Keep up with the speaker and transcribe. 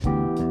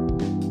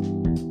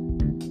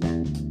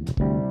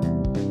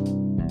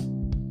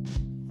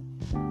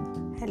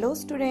Hello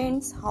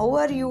students, how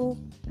are you?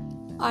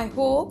 I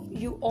hope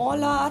you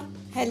all are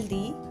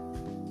healthy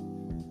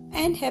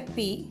and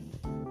happy,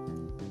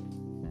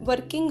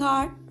 working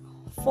hard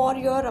for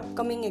your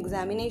upcoming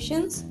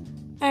examinations,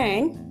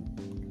 and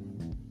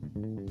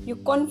you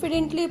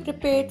confidently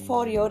prepared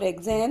for your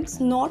exams.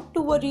 Not to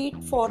worry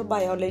for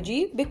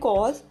biology,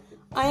 because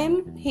I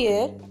am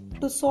here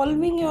to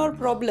solving your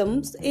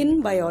problems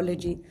in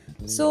biology.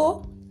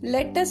 So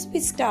let us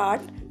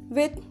start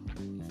with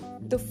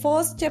the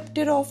first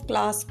chapter of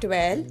class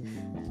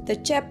 12. The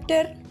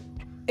chapter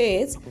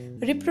is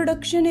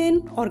reproduction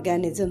in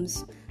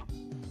organisms.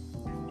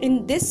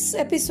 In this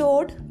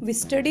episode, we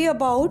study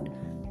about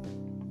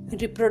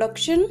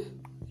reproduction,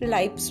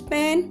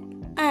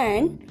 lifespan,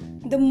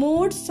 and the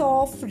modes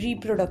of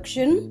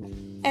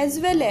reproduction, as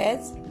well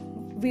as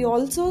we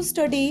also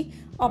study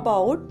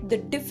about the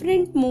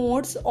different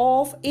modes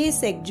of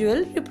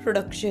asexual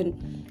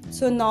reproduction.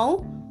 So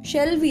now,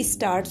 shall we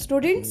start,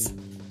 students?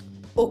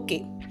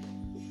 Okay.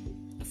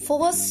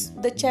 First,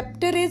 the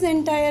chapter is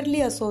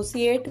entirely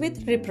associated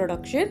with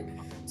reproduction.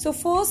 So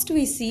first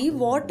we see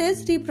what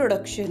is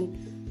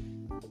reproduction.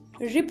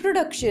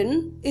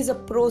 Reproduction is a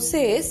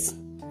process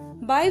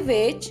by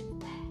which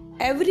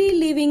every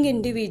living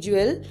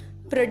individual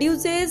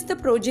produces the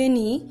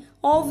progeny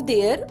of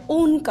their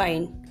own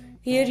kind.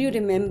 Here you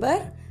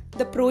remember,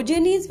 the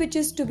progenies which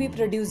is to be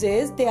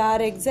produced, they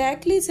are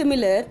exactly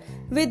similar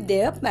with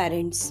their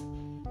parents.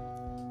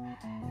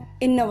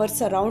 In our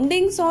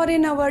surroundings or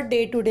in our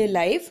day-to-day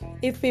life,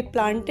 if we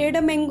planted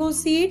a mango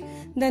seed,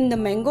 then the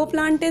mango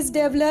plant is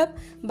developed.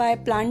 By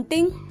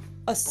planting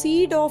a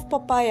seed of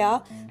papaya,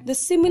 the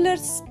similar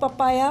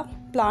papaya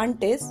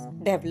plant is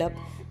developed.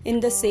 In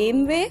the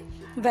same way,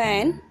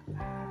 when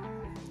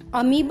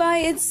amoeba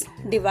is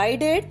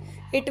divided,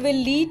 it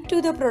will lead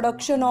to the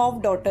production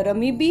of daughter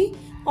amoebae,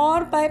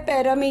 or by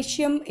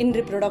paramecium in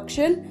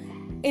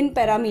reproduction, in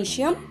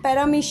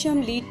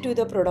paramecium lead to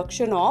the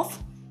production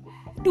of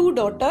two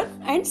daughter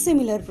and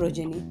similar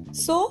progeny.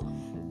 So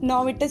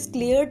now it is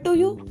clear to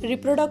you,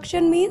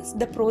 reproduction means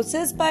the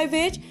process by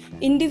which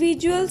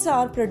individuals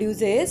are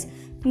produces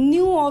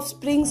new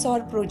offsprings or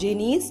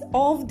progenies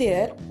of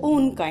their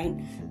own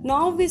kind.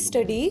 Now we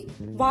study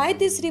why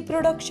this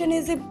reproduction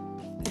is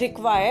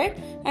required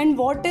and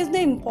what is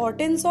the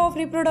importance of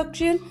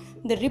reproduction.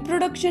 The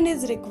reproduction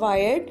is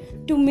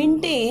required to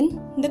maintain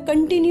the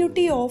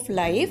continuity of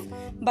life.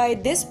 By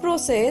this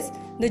process,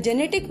 the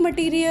genetic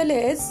material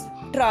is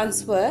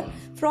transfer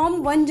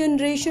from one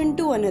generation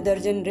to another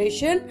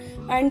generation,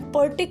 and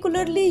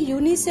particularly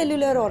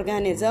unicellular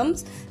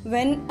organisms,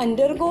 when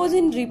undergoes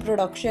in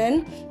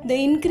reproduction,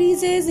 they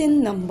increases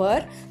in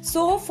number.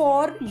 So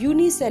for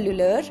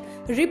unicellular,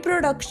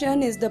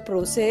 reproduction is the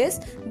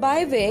process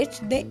by which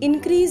they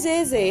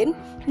increases in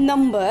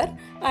number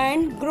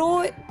and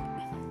grow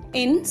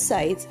in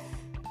size.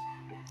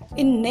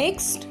 In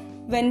next,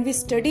 when we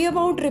study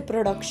about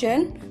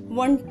reproduction,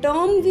 one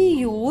term we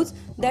use,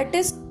 that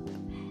is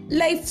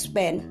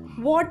lifespan.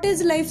 What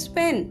is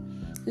lifespan?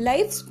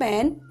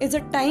 Lifespan is a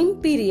time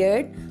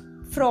period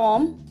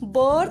from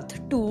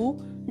birth to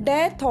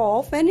death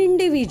of an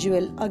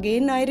individual.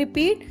 Again, I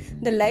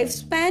repeat, the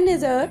lifespan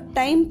is a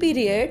time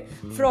period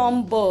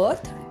from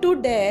birth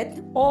to death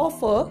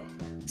of a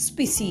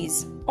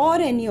species or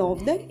any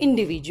of the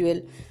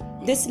individual.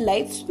 This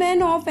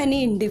lifespan of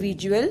any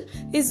individual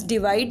is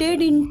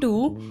divided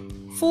into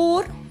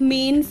 4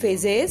 main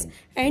phases,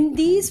 and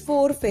these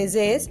 4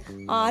 phases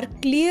are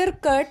clear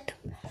cut,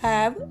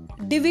 have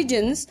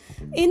divisions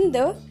in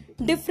the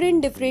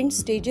different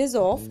stages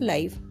of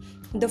life.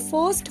 The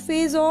first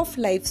phase of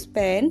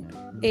lifespan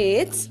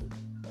is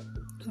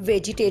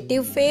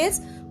vegetative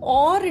phase,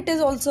 or it is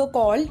also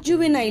called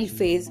juvenile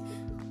phase.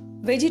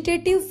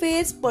 Vegetative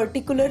phase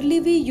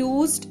particularly we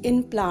used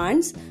in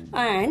plants,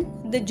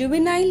 and the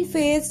juvenile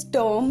phase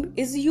term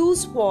is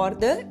used for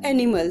the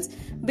animals,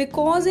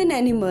 because in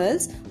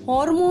animals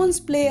hormones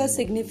play a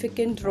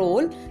significant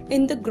role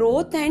in the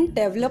growth and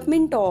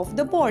development of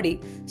the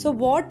body. So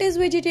what is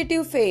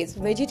vegetative phase?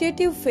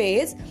 Vegetative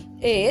phase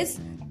is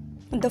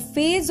the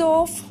phase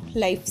of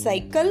life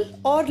cycle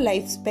or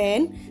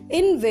lifespan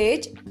in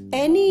which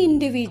any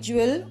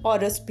individual or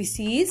a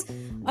species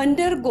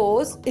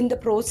undergoes in the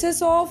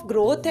process of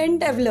growth and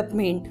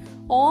development,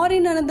 or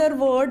in another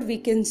word we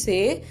can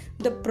say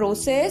the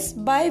process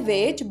by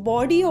which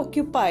body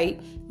occupy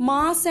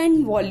mass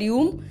and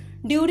volume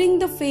during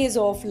the phase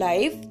of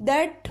life,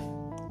 that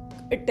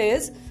it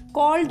is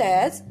called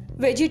as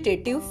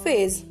vegetative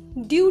phase.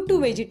 Due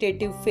to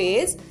vegetative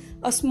phase,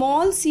 a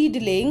small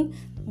seedling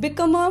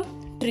become a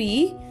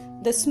tree,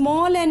 the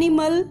small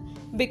animal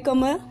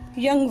become a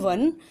young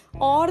one,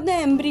 or the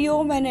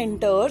embryo when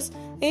enters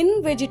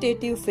in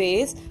vegetative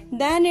phase,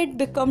 then it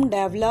become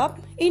developed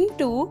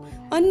into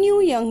a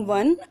new young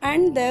one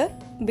and they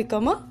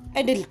become a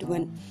adult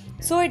one.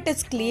 So it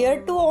is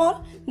clear to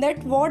all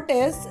that what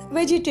is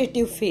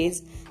vegetative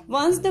phase.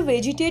 Once the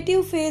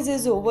vegetative phase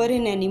is over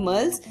in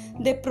animals,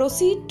 they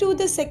proceed to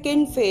the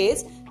second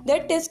phase,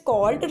 that is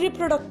called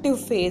reproductive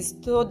phase.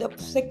 So the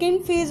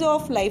second phase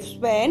of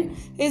lifespan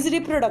is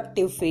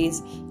reproductive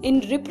phase.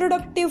 In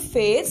reproductive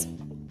phase,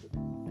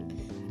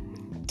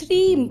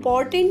 three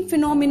important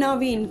phenomena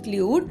we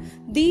include.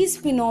 These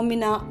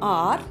phenomena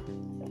are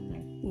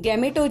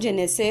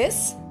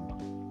gametogenesis,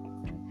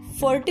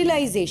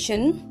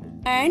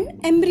 fertilization and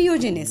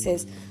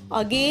embryogenesis.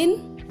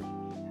 Again,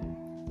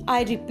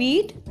 I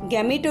repeat,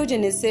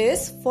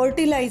 gametogenesis,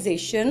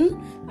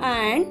 fertilization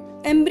and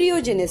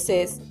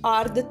embryogenesis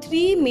are the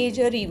three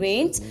major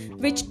events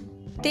which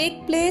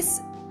take place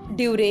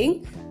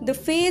during the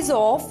phase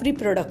of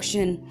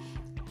reproduction.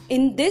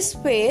 In this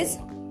phase,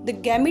 the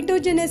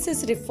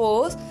gametogenesis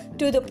refers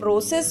to the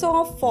process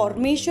of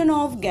formation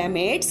of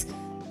gametes.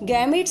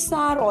 Gametes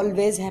are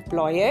always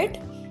haploid.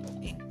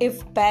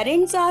 If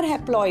parents are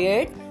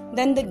haploid,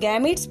 then the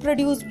gametes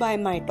produced by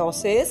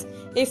mitosis.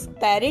 If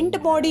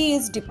parent body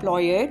is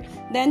diploid,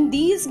 then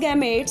these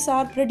gametes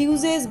are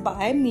produced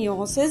by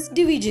meiosis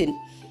division.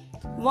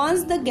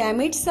 Once the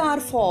gametes are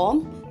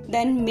formed,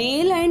 then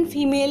male and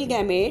female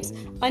gametes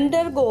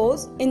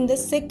undergoes in the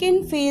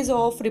second phase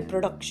of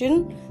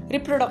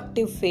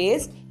reproductive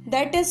phase,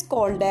 that is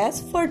called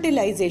as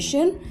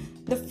fertilization.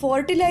 The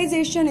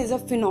fertilization is a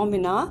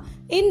phenomena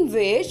in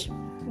which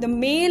the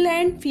male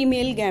and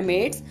female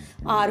gametes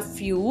are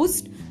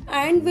fused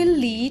and will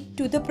lead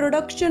to the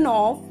production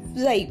of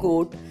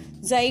zygote.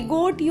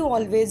 Zygote, you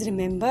always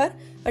remember,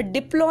 a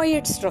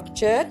diploid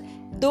structure,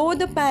 though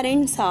the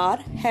parents are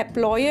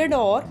haploid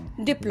or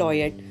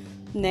diploid.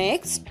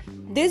 Next,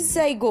 this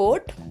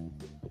zygote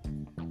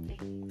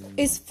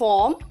is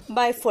formed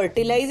by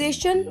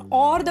fertilization,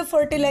 or the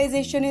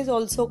fertilization is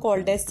also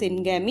called as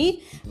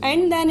syngamy,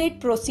 and then it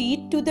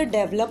proceeds to the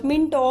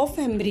development of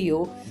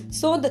embryo.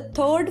 So the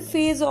third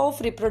phase of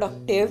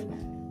reproductive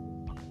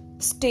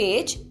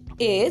stage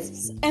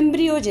is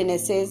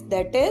embryogenesis,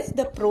 that is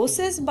the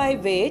process by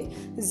which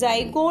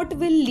zygote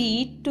will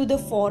lead to the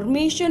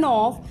formation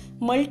of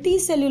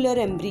multicellular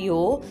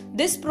embryo.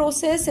 This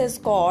process is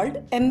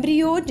called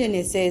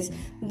embryogenesis.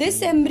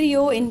 This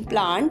embryo in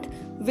plant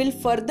will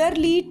further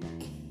lead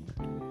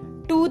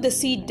to the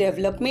seed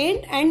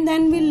development and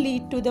then will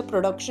lead to the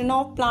production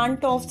of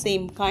plant of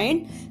same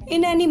kind.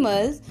 In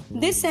animals,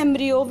 this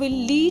embryo will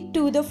lead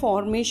to the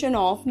formation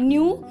of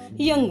new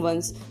young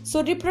ones.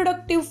 So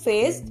reproductive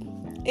phase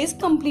is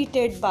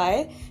completed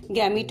by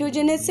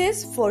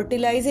gametogenesis,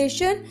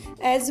 fertilization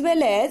as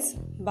well as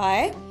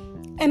by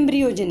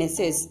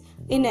embryogenesis.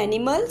 In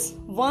animals,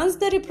 once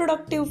the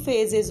reproductive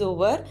phase is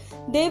over,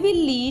 they will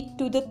lead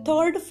to the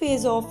third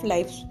phase of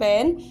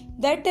lifespan,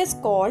 that is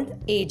called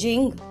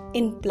aging.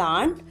 In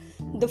plant,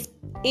 the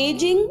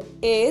aging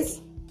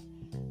is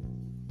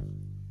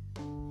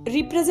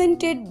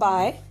represented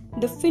by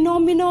the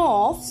phenomena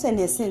of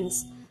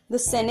senescence. The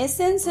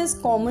senescence is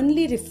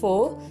commonly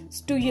referred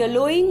to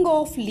yellowing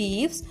of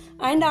leaves,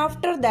 and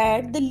after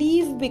that the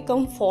leaf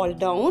become fall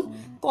down.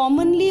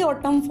 Commonly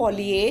autumn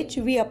foliage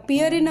we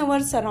appear in our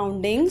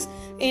surroundings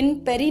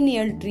in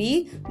perennial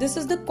tree. This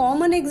is the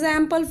common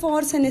example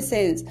for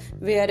senescence.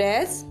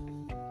 Whereas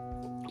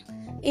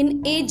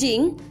in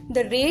aging,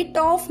 the rate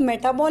of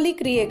metabolic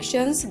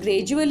reactions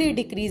gradually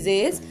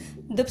decreases.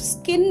 The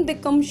skin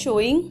becomes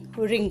showing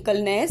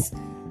wrinkleness,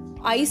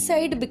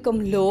 eyesight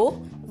become low,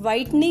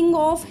 whitening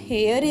of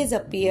hair is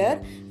appear,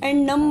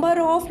 and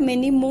number of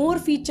many more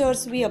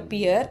features will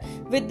appear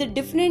with the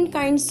different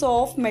kinds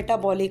of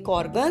metabolic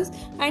organs,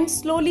 and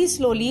slowly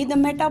the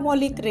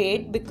metabolic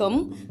rate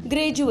become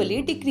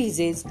gradually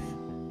decreases.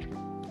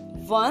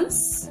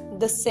 Once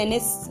the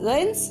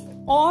senescence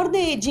or the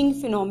aging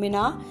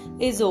phenomena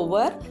is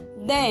over,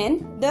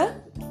 then the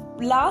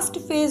last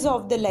phase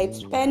of the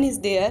lifespan is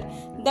there,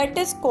 that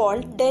is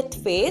called death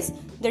phase.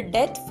 The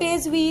death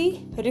phase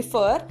we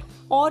refer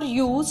or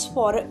use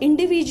for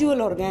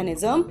individual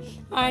organism,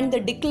 and the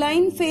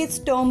decline phase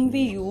term we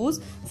use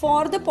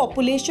for the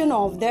population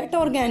of that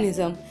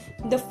organism.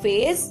 The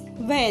phase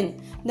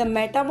when the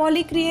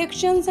metabolic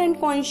reactions and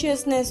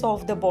consciousness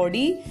of the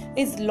body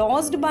is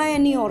lost by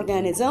any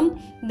organism,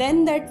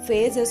 then that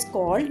phase is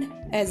called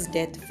as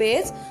death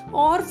phase,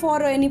 or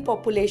for any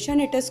population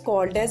it is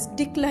called as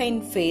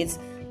decline phase.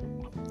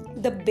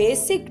 The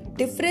basic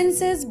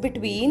differences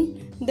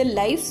between the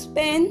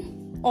lifespan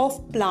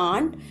of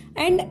plant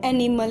and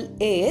animal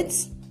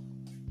is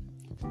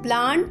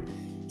plant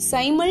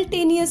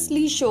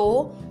simultaneously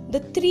show the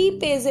three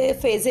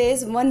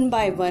phases one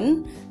by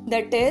one,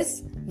 that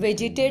is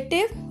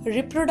vegetative,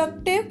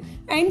 reproductive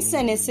and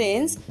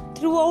senescence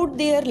throughout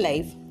their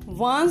life.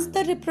 Once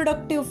the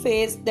reproductive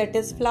phase, that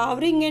is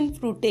flowering and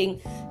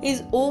fruiting,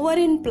 is over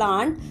in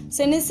plant,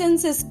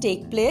 senescence is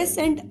take place,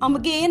 and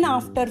again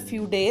after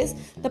few days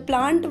the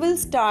plant will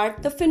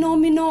start the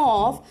phenomena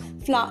of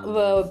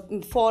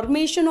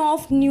formation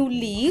of new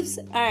leaves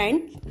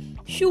and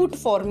shoot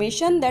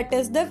formation, that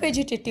is the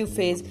vegetative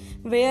phase.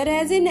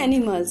 Whereas in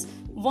animals,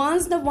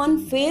 once the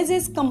one phase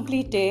is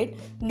completed,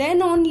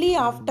 then only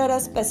after a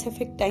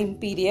specific time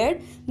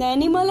period the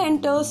animal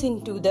enters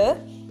into the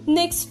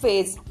next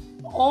phase.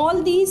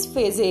 All these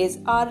phases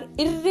are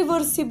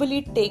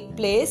irreversibly take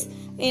place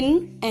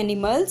in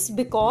animals,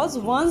 because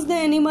once the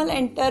animal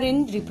enter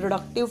in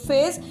reproductive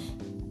phase,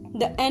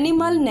 the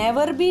animal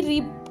never be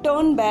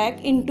returned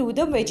back into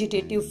the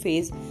vegetative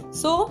phase.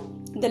 So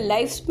the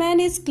lifespan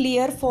is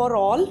clear for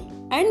all,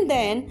 and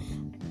then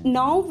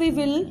now we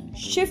will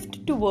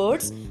shift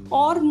towards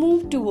or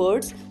move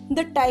towards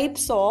the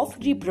types of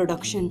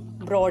reproduction.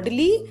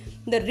 Broadly,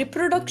 the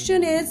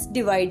reproduction is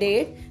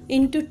divided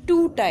into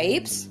two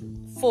types.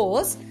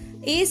 First,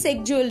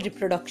 asexual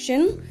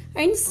reproduction,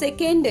 and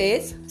second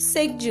is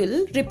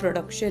sexual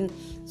reproduction.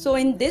 So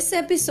in this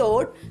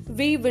episode,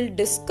 we will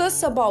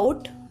discuss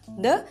about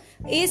the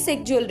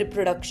asexual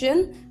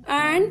reproduction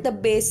and the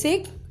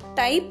basic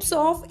types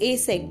of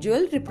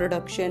asexual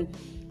reproduction.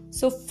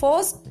 So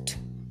first,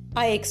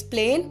 I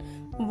explain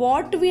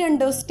what we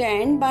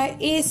understand by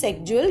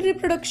asexual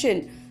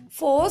reproduction.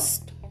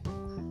 First,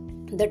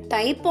 the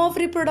type of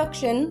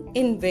reproduction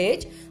in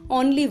which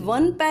only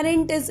one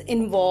parent is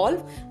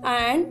involved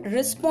and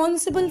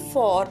responsible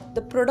for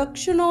the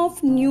production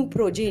of new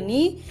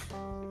progeny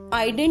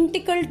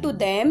identical to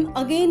them.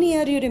 Again,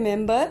 here you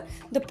remember,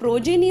 the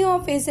progeny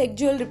of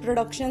asexual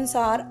reproductions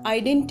are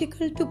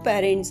identical to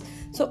parents.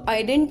 So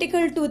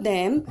identical to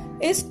them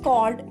is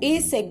called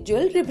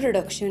asexual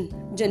reproduction.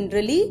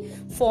 Generally,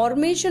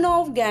 formation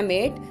of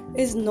gamete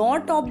is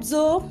not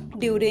observed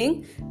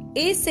during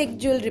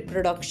asexual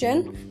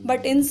reproduction,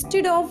 but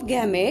instead of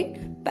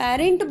gamete,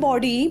 parent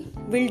body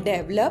will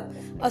develop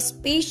a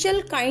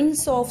special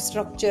kinds of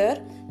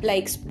structure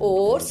like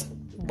spores,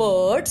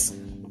 buds,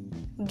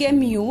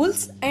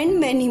 gemmules and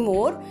many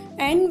more,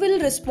 and will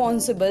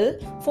responsible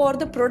for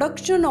the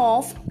production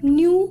of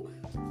new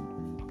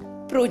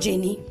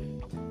progeny.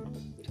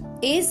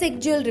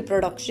 Asexual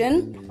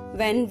reproduction,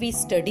 when we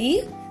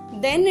study,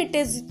 then it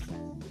is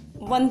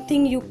one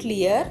thing you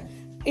clear,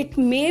 it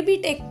may be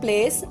take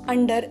place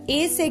under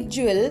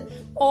asexual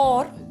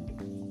or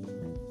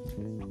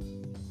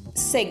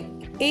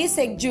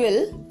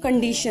asexual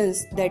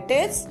conditions, that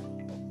is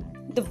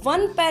the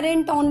one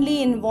parent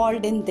only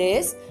involved in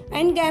this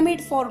and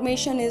gamete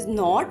formation is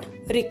not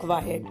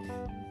required.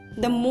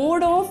 The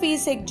mode of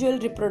asexual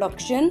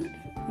reproduction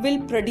will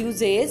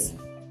produce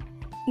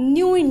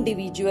new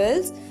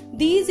individuals.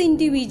 These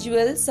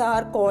individuals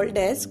are called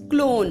as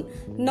clone.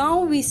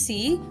 Now we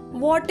see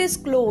what is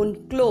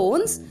clone.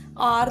 Clones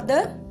are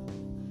the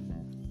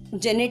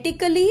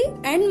genetically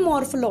and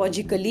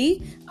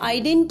morphologically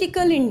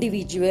identical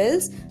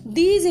individuals.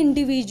 These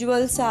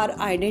individuals are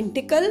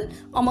identical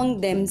among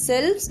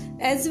themselves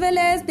as well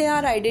as they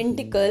are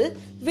identical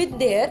with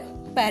their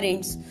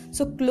parents.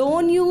 So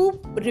clone, you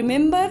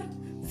remember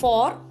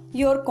for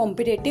your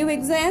competitive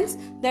exams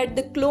that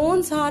the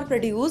clones are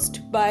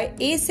produced by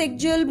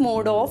asexual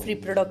mode of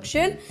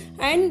reproduction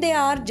and they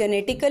are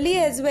genetically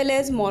as well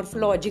as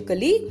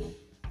morphologically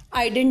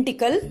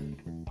identical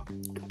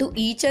to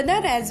each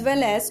other as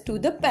well as to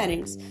the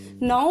parents.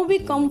 Now we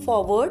come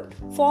forward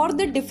for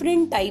the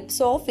different types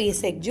of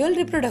asexual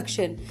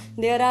reproduction.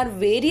 There are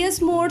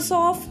various modes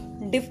of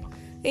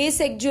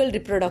asexual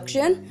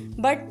reproduction,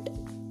 but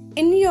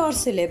in your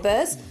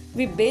syllabus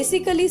we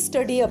basically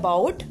study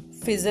about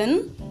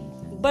fission,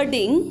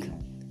 budding,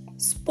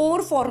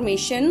 spore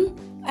formation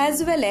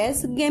as well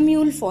as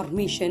gemmule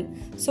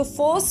formation. So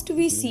first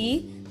we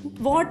see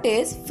what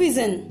is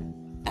fission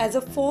as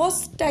a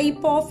first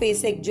type of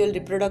asexual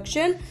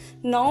reproduction.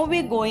 Now we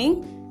are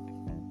going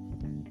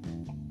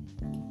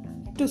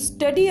to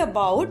study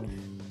about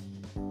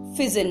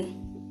fission.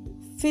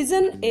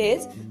 Fission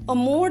is a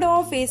mode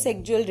of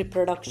asexual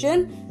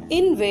reproduction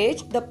in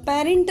which the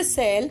parent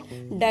cell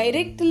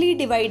directly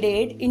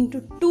divided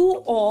into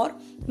two or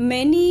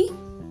many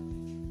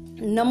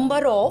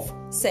number of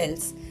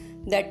cells.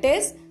 That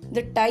is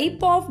the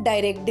type of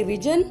direct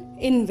division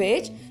in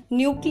which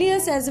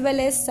nucleus as well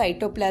as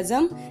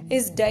cytoplasm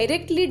is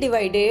directly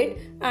divided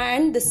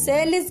and the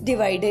cell is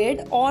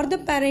divided or the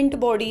parent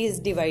body is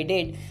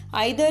divided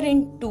either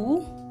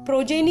into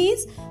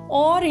progenies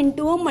or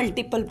into a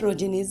multiple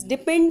progenies.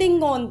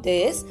 Depending on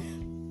this,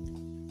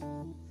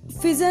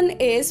 fission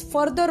is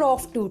further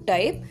of two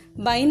types: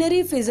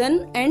 binary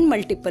fission and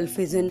multiple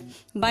fission.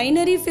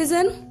 Binary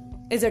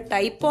fission is a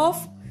type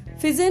of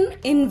fission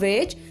in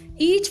which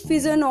each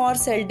fission or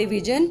cell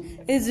division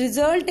is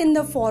result in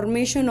the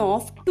formation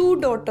of two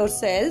daughter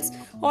cells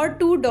or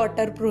two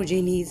daughter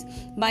progenies.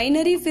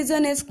 Binary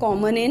fission is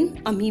common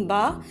in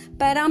amoeba,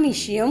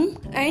 paramecium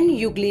and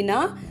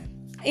euglena.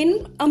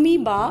 In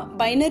amoeba,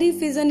 binary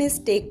fission is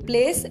take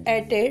place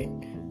at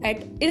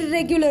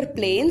irregular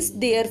planes,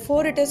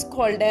 therefore it is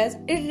called as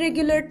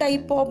irregular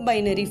type of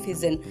binary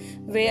fission.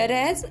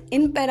 Whereas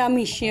in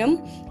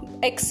paramecium,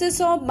 axis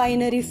of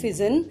binary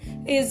fission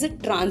is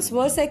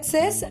transverse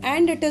axis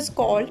and it is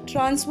called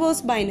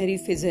transverse binary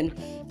fission.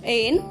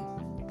 In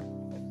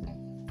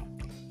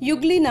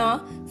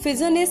euglena,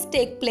 fission is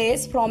take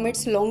place from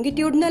its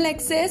longitudinal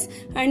axis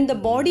and the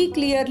body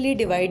clearly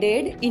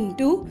divided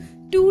into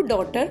two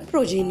daughter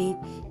progeny.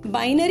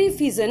 Binary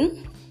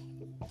fission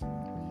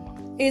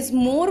is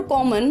more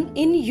common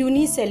in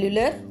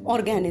unicellular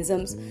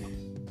organisms.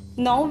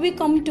 Now we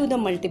come to the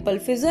multiple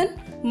fission.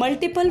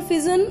 Multiple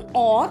fission,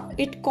 or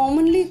it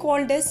commonly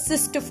called as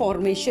cyst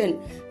formation,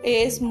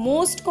 is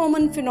most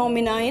common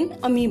phenomena in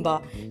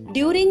amoeba.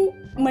 During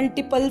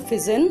multiple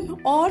fission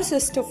or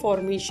cyst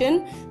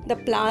formation, the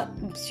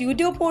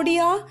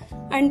pseudopodia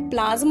and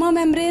plasma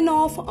membrane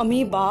of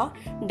amoeba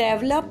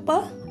develop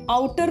a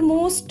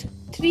outermost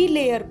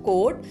 3-layer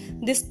coat.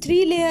 This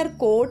 3-layer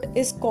coat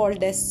is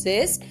called as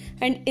cyst,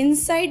 and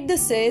inside the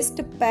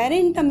cyst,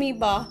 parent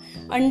amoeba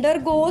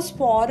undergoes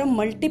for a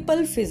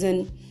multiple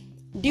fission.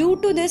 Due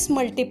to this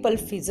multiple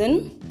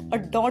fission, a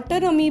daughter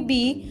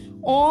amoebae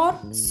or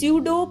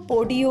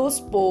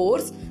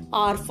pseudopodiospores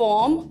are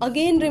formed.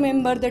 Again,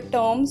 remember the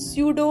term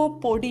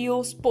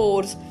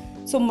pseudopodiospores.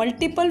 So,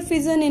 multiple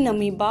fission in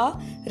amoeba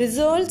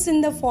results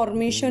in the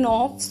formation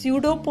of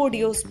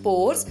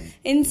pseudopodiospores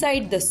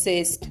inside the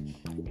cyst.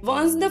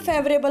 Once the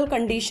favorable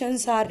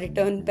conditions are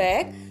returned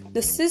back,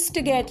 the cyst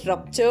gets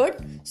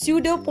ruptured,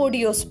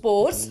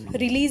 pseudopodiospores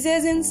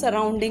releases in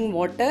surrounding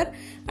water,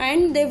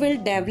 and they will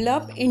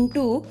develop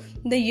into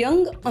the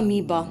young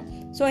amoeba.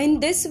 So in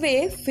this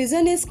way,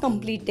 fission is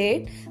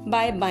completed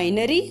by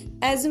binary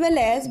as well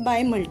as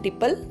by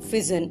multiple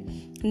fission.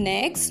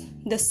 Next,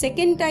 the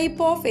second type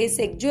of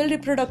asexual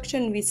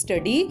reproduction we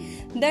study,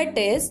 that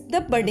is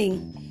the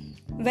budding.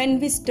 When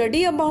we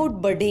study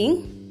about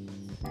budding,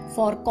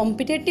 for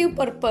competitive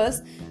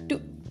purpose, to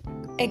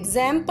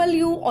example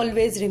you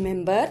always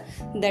remember,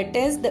 that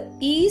is the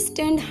yeast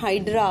and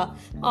hydra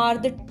are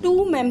the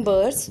two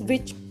members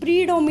which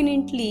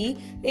predominantly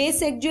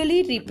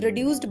asexually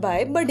reproduced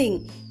by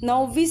budding.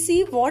 Now we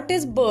see what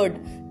is bud.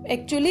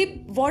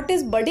 Actually, what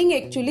is budding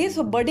actually?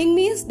 So budding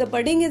means the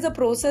budding is a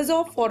process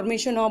of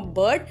formation of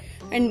bud.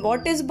 And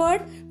what is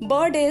bud?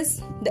 Bud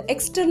is the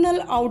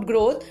external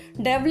outgrowth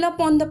developed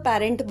on the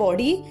parent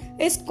body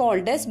is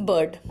called as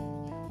bud.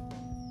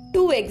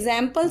 Two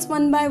examples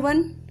one by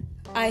one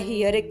I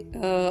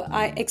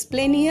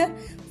explain here.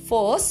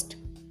 First,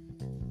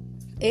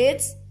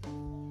 it's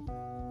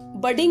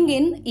budding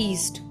in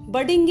yeast.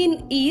 Budding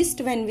in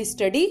yeast when we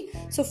study.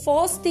 So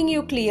first thing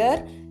you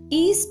clear,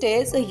 yeast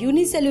is a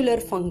unicellular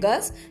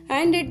fungus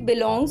and it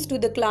belongs to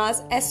the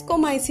class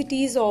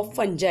Ascomycetes of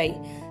fungi.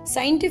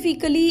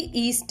 Scientifically,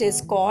 yeast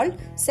is called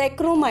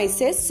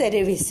Saccharomyces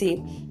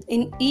cerevisiae.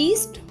 In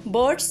yeast,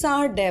 buds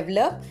are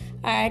developed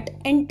at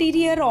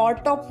anterior or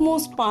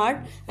topmost part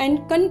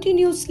and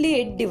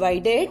continuously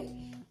divided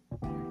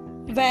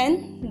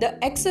when the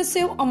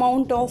excessive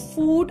amount of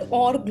food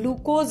or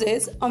glucose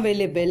is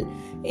available.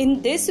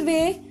 In this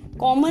way,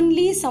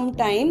 commonly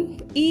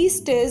sometimes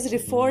yeast is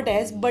referred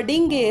as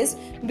budding is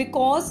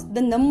because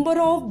the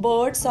number of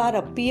buds are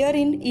appear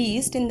in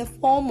yeast in the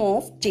form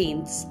of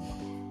chains.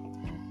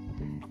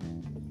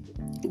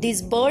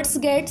 These buds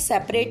get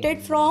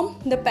separated from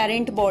the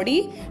parent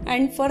body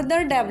and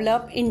further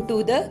develop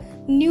into the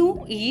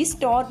new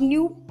yeast or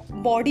new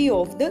body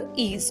of the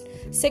yeast.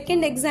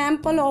 Second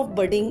example of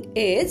budding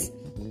is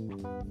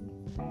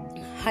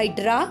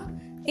hydra.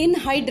 In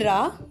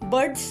hydra,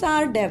 buds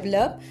are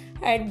developed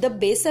at the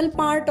basal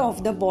part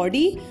of the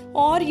body,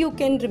 or you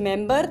can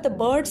remember the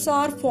buds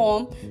are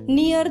formed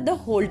near the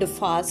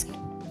holdfast.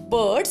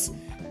 Buds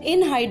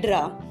in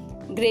hydra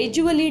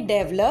gradually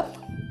develop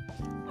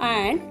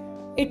and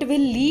it will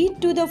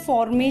lead to the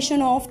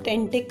formation of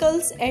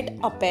tentacles at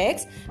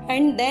apex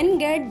and then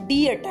get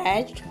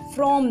detached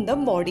from the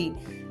body.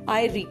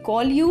 I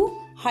recall you,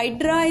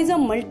 hydra is a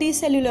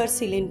multicellular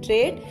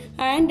coelenterate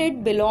and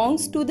it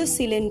belongs to the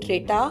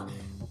coelenterata.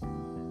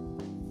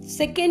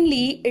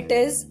 Secondly, it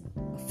is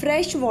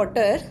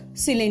freshwater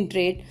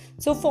coelenterate.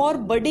 So for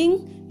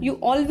budding, you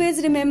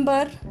always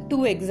remember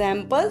two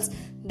examples,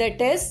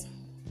 that is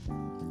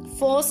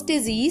first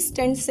is yeast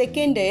and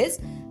second is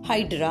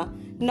hydra.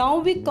 Now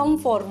we come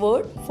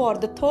forward for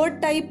the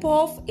third type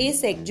of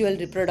asexual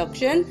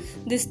reproduction.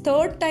 This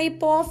third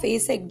type of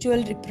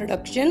asexual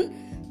reproduction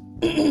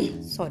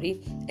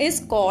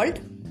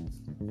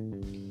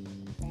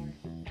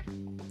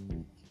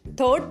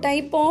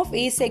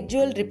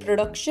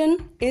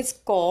is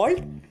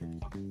called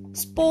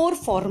spore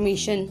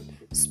formation.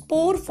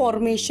 Spore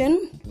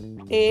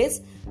formation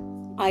is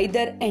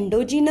either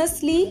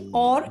endogenously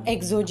or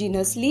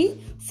exogenously.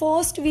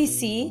 First we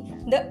see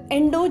the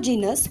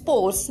endogenous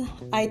spores.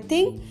 I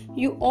think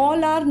you all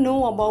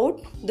know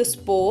about the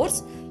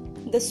spores.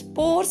 The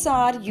spores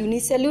are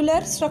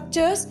unicellular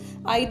structures.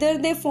 Either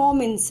they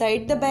form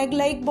inside the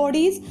bag-like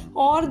bodies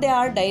or they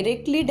are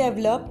directly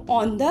developed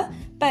on the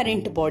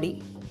parent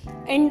body.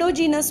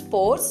 Endogenous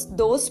spores,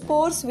 those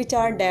spores which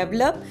are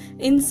developed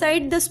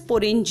inside the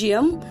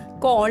sporangium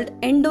called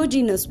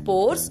endogenous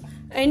spores.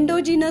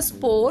 Endogenous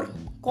spore,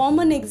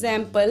 common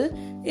example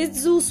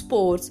is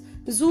zoospores.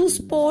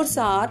 Zoospores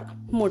are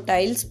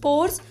motile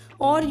spores,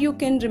 or you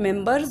can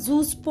remember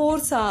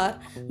zoospores are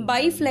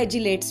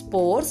biflagellate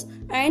spores,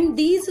 and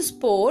these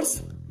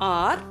spores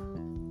are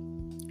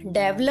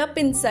developed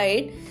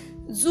inside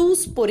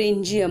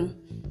zoosporangium.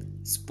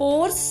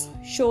 Spores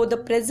show the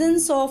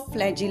presence of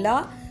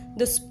flagella.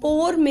 The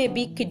spore may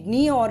be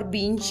kidney or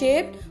bean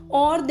shaped,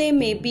 or they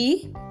may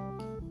be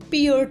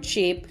pear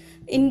shaped.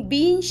 In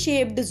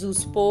bean-shaped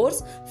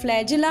zoospores,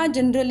 flagella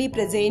generally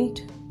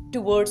present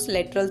towards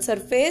lateral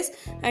surface,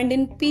 and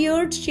in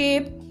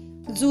pear-shaped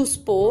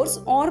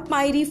zoospores or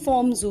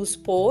pyriform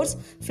zoospores,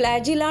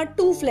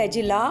 two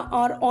flagella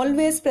are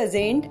always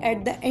present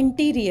at the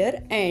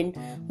anterior end.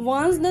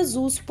 Once the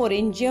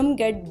zoosporangium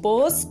get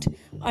burst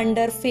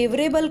under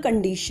favorable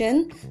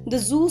condition, the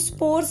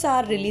zoospores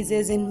are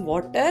released in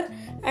water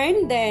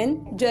and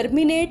then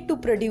germinate to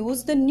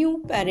produce the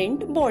new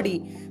parent body.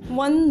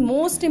 One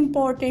most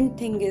important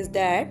thing is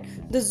that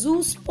the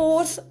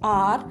zoospores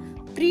are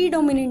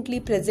predominantly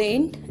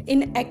present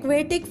in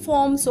aquatic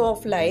forms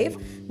of life,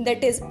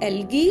 that is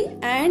algae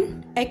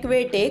and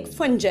aquatic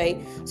fungi.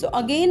 So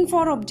again,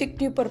 for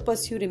objective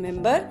purpose, you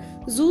remember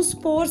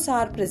zoospores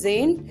are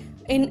present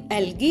in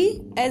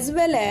algae as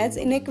well as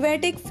in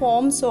aquatic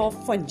forms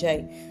of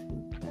fungi.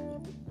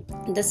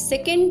 The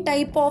second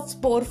type of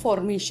spore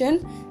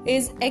formation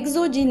is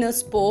exogenous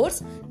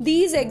spores.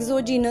 These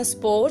exogenous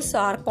spores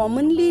are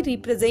commonly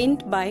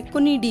represented by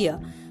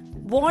conidia.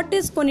 What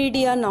is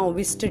conidia? Now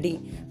we study.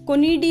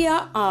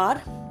 Conidia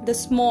are the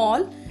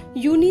small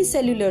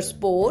unicellular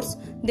spores.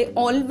 They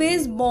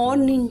always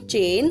born in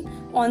chain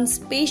on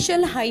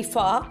spatial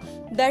hypha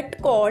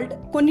that called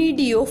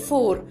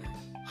conidiophore.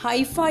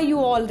 Hypha you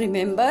all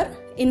remember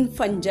in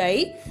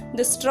fungi.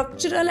 The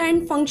structural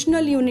and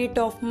functional unit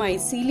of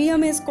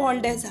mycelium is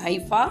called as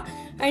hypha,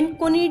 and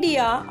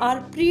conidia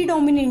are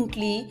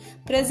predominantly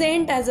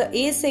present as an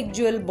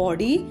asexual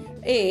body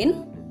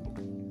in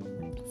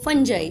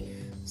fungi.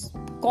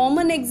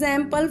 Common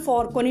example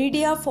for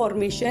conidia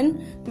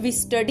formation, we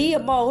study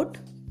about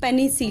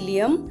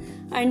penicillium,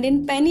 and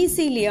in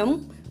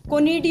penicillium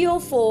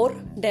conidiophore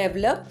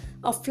develop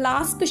a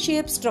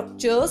flask-shaped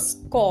structures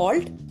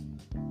called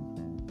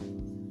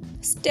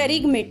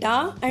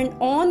sterigmata, and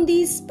on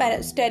these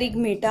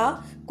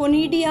sterigmata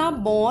conidia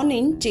born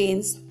in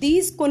chains.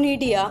 These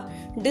conidia,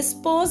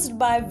 dispersed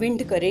by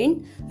wind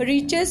current,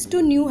 reaches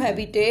to new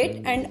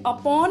habitat, and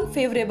upon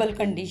favorable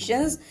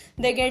conditions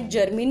they get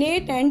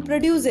germinate and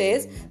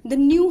produces the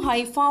new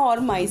hypha or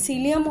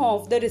mycelium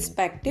of the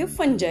respective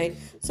fungi.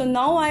 So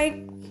now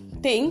I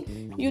think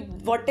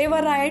whatever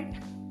I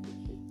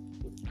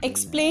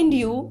explained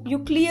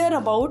you clear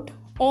about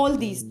all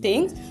these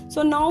things.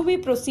 So now we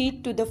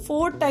proceed to the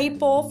fourth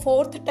type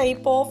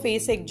of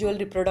asexual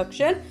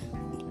reproduction,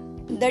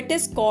 that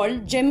is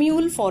called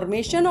gemmule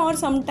formation, or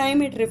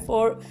sometime it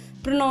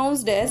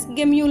pronounced as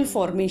gemmule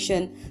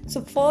formation.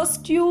 So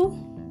first you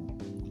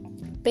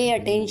pay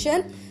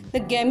attention. The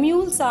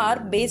gemmules are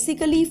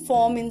basically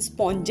formed in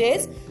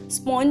sponges.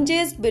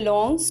 Sponges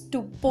belongs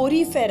to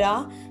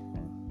porifera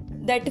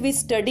that we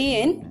study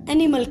in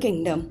animal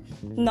kingdom.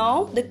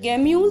 Now the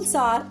gemmules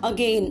are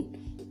again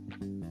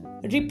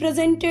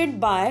represented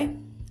by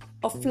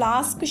a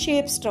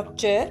flask-shaped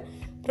structure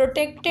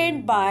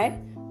protected by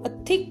a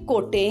thick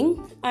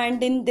coating,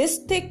 and in this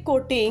thick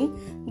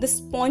coating the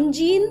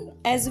spongine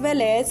as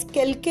well as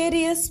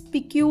calcareous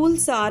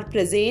spicules are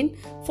present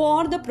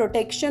for the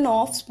protection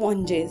of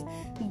sponges,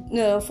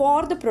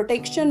 for the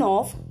protection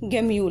of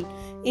gemmule.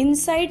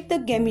 Inside the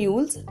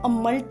gemmules a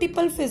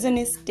multiple fission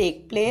is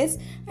take place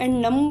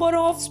and number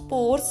of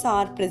spores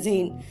are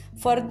present.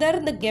 Further,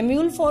 the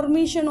gemmule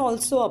formation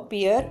also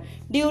appear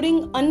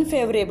during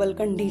unfavorable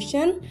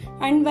condition,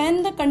 and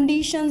when the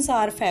conditions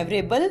are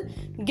favorable,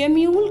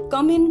 gemmule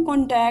come in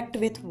contact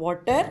with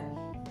water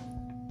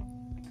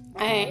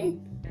and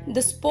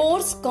the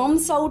spores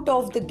comes out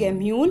of the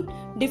gemmule,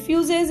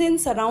 diffuses in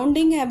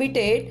surrounding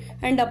habitat,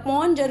 and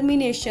upon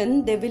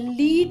germination they will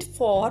lead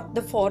for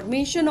the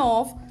formation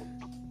of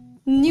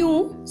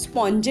new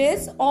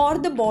sponges or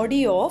the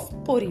body of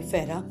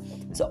porifera.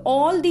 So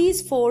all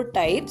these four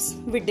types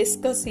we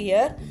discuss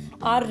here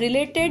are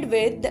related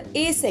with the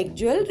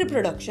asexual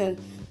reproduction.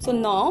 So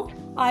now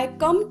I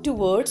come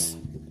towards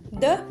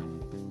the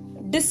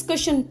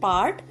discussion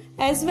part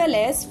as well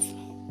as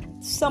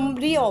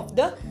summary of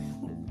the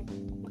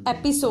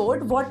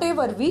episode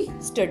whatever we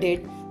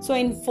studied. So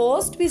in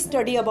first we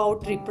study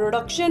about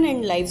reproduction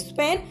and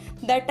lifespan.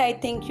 That I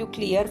think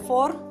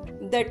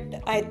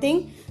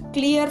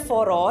clear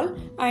for all,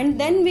 and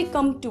then we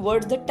come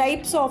towards the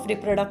types of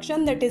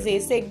reproduction, that is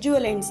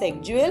asexual and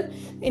sexual.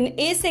 In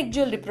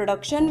asexual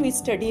reproduction we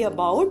study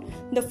about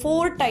the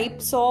four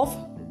types of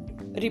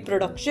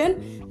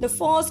reproduction. The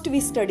first we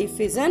study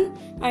fission,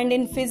 and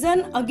in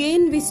fission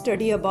again we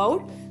study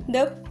about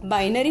the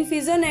binary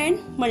fission and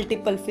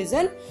multiple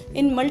fission.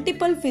 In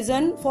multiple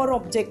fission, for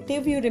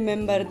objective you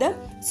remember the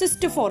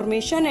cyst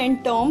formation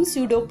and term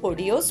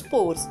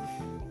pseudopodiospores.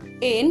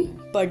 In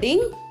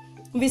budding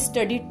we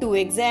studied two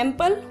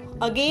examples.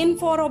 Again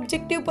for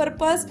objective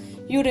purpose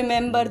you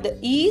remember the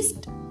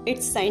yeast,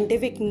 its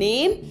scientific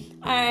name,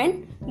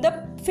 and the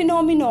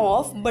phenomena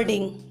of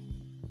budding.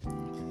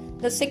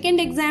 The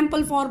second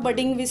example for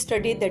budding we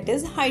studied, that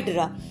is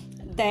hydra.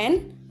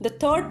 Then The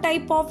third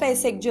type of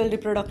asexual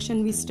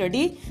reproduction we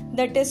study,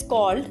 that is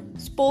called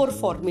spore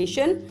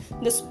formation.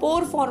 The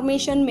spore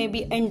formation may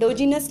be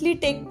endogenously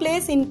take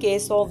place in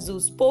case of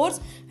zoospores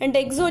and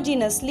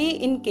exogenously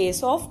in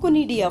case of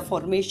conidia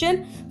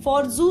formation.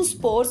 For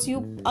zoospores,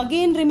 you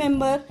again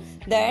remember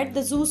that the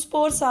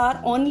zoospores are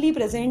only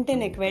present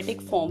in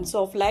aquatic forms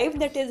of life,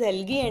 that is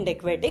algae and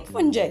aquatic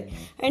fungi.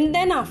 And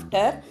then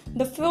after,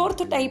 the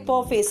fourth type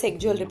of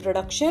asexual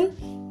reproduction,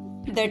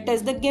 that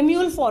is the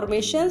gemmule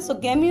formation. So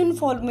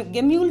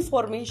gemmule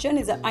formation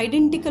is an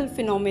identical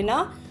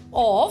phenomena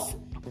of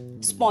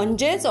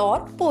sponges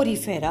or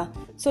porifera.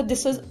 So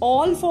this is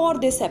all for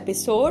this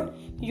episode.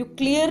 You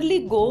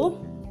clearly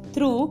go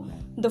through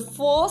the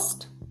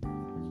first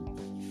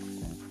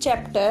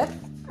chapter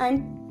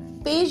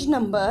and page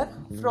number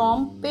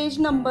is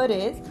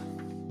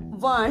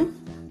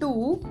 1,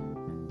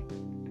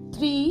 2,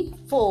 3,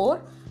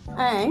 4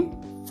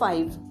 and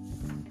 5.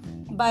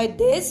 By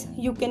this,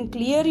 you can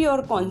clear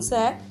your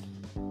concept.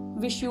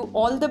 Wish you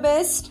all the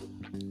best.